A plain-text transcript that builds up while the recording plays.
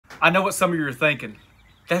I know what some of you are thinking.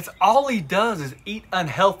 That's all he does is eat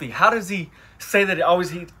unhealthy. How does he say that he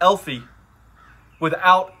always eats healthy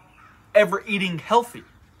without ever eating healthy?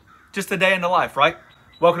 Just a day in the life, right?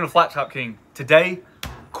 Welcome to Flat Top King. Today,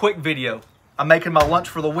 quick video. I'm making my lunch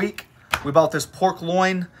for the week. We bought this pork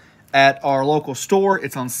loin at our local store.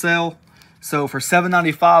 It's on sale. So for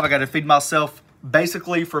 $7.95, I got to feed myself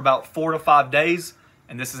basically for about 4 to 5 days.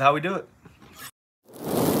 And this is how we do it.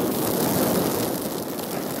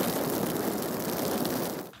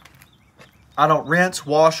 I don't rinse,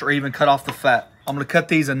 wash, or even cut off the fat. I'm going to cut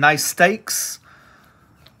these in nice steaks.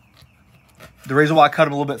 The reason why I cut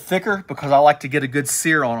them a little bit thicker, because I like to get a good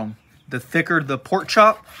sear on them. The thicker the pork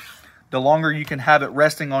chop, the longer you can have it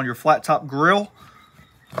resting on your flat top grill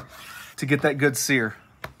to get that good sear.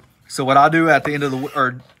 So what I do at the end of the,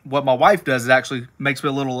 or what my wife does, it actually makes me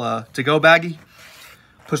a little to-go baggie.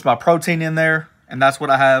 Push my protein in there, and that's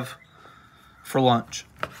what I have for lunch.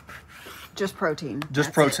 Just protein.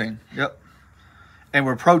 Just protein, yep. And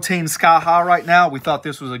we're protein sky high right now. We thought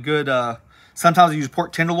this was a good, sometimes we use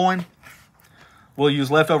pork tenderloin. We'll use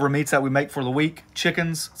leftover meats that we make for the week.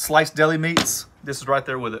 Chickens, sliced deli meats. This is right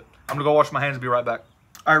there with it. I'm gonna go wash my hands and be right back.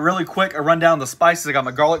 All right, really quick, I run down the spices. I got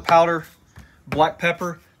my garlic powder, black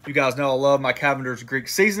pepper. You guys know I love my Cavender's Greek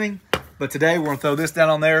seasoning. But today we're gonna throw this down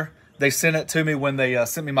on there. They sent it to me when they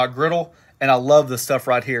sent me my griddle. And I love this stuff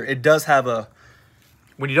right here. It does have a,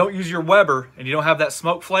 when you don't use your Weber and you don't have that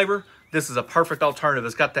smoke flavor, this is a perfect alternative.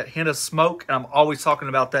 It's got that hint of smoke, and I'm always talking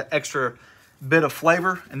about that extra bit of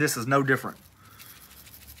flavor, and this is no different.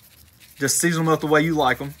 Just season them up the way you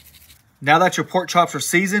like them. Now that your pork chops are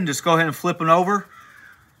seasoned, just go ahead and flip them over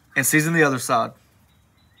and season the other side.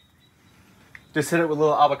 Just hit it with a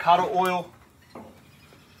little avocado oil.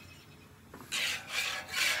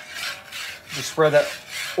 Just spread that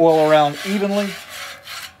oil around evenly.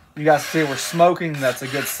 You guys see we're smoking. That's a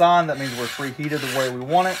good sign. That means we're preheated the way we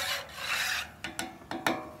want it.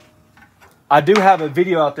 I do have a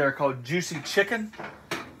video out there called Juicy Chicken.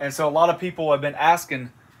 And so a lot of people have been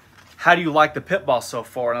asking, how do you like the Pit Boss so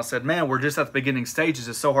far? And I said, man, we're just at the beginning stages.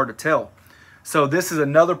 It's so hard to tell. So this is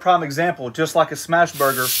another prime example, just like a smash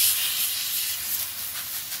burger,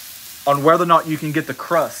 on whether or not you can get the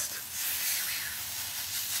crust.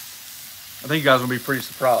 I think you guys will be pretty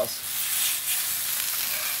surprised.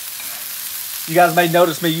 You guys may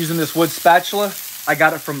notice me using this wood spatula. I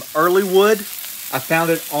got it from Early Wood. I found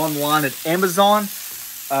it online at Amazon.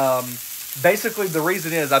 Basically, the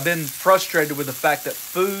reason is I've been frustrated with the fact that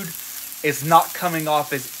food is not coming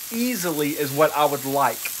off as easily as what I would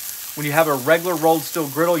like. When you have a regular rolled steel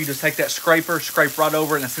griddle, you just take that scraper, scrape right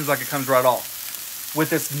over it, and it seems like it comes right off. With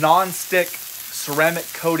this non-stick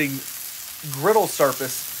ceramic coating griddle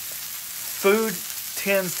surface, food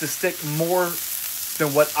tends to stick more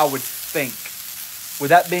than what I would think. With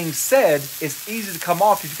that being said, it's easy to come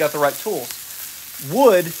off if you got the right tools.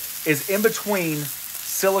 Wood is in between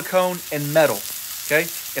silicone and metal, okay?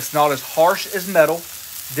 It's not as harsh as metal.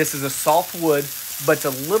 This is a soft wood, but it's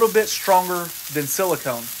a little bit stronger than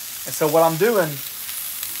silicone. And so what I'm doing,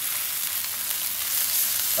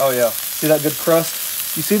 oh yeah, see that good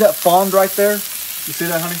crust? You see that fond right there? You see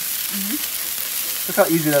that, honey? Mm-hmm. Look how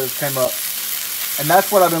easy that just came up. And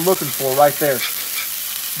that's what I've been looking for right there.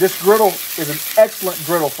 This griddle is an excellent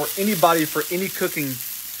griddle for anybody, for any cooking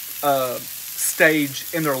stage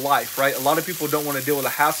in their life, right? A lot of people don't want to deal with a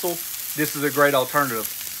hassle. This is a great alternative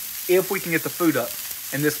if we can get the food up.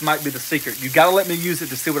 And this might be the secret. You got to let me use it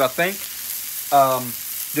to see what I think.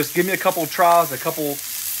 Just give me a couple of tries, a couple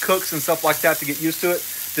cooks and stuff like that to get used to it,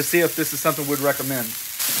 to see if this is something we'd recommend.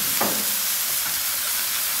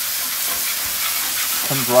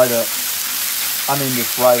 Comes right up. I mean,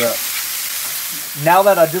 just right up. Now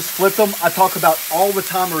that I just flipped them, I talk about all the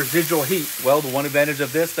time residual heat. Well, the one advantage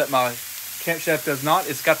of this that my Camp Chef does not,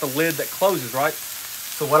 it's got the lid that closes, right?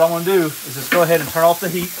 So what I want to do is just go ahead and turn off the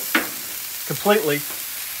heat completely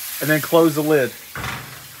and then close the lid.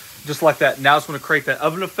 Just like that. Now it's going to create that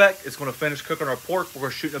oven effect. It's going to finish cooking our pork. We're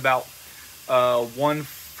going to shoot about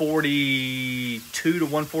 142 to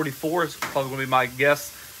 144 is probably going to be my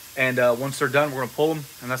guess. And once they're done, we're going to pull them,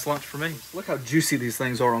 and that's lunch for me. Look how juicy these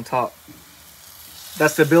things are on top.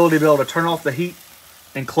 That's the ability to be able to turn off the heat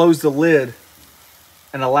and close the lid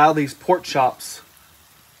and allow these pork chops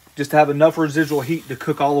just to have enough residual heat to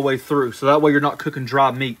cook all the way through. So that way you're not cooking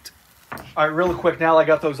dry meat. All right, really quick, now I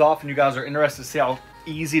got those off and you guys are interested to see how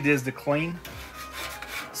easy it is to clean.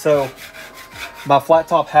 So my flat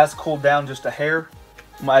top has cooled down just a hair.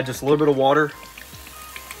 I'm gonna add just a little bit of water.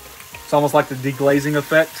 It's almost like the deglazing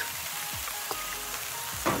effect.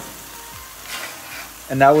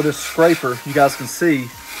 And now with this scraper, you guys can see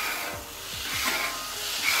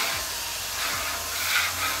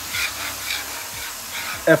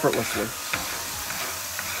effortlessly.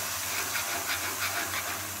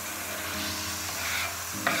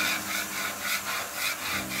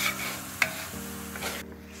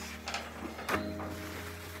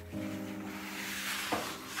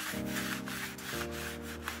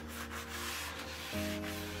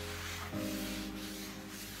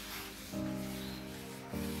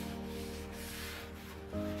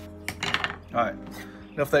 All right,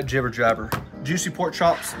 enough of that jibber jabber. Juicy pork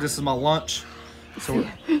chops. This is my lunch. So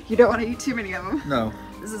you don't want to eat too many of them. no.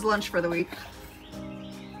 This is lunch for the week.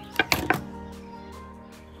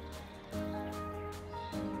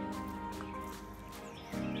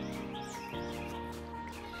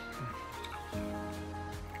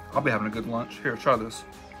 I'll be having a good lunch. Here, try this.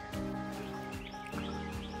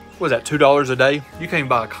 What is that, $2 a day? You can even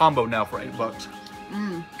buy a combo now for $8.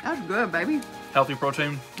 That's good, baby. Healthy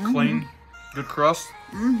protein, clean, good crust.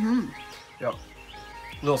 Yep.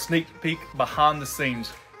 Little sneak peek behind the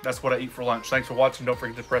scenes. That's what I eat for lunch. Thanks for watching. Don't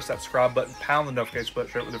forget to press that subscribe button, pound the notification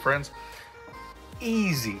button, share it with your friends.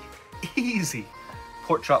 Easy, easy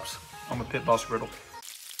pork chops on the Pit Boss Griddle.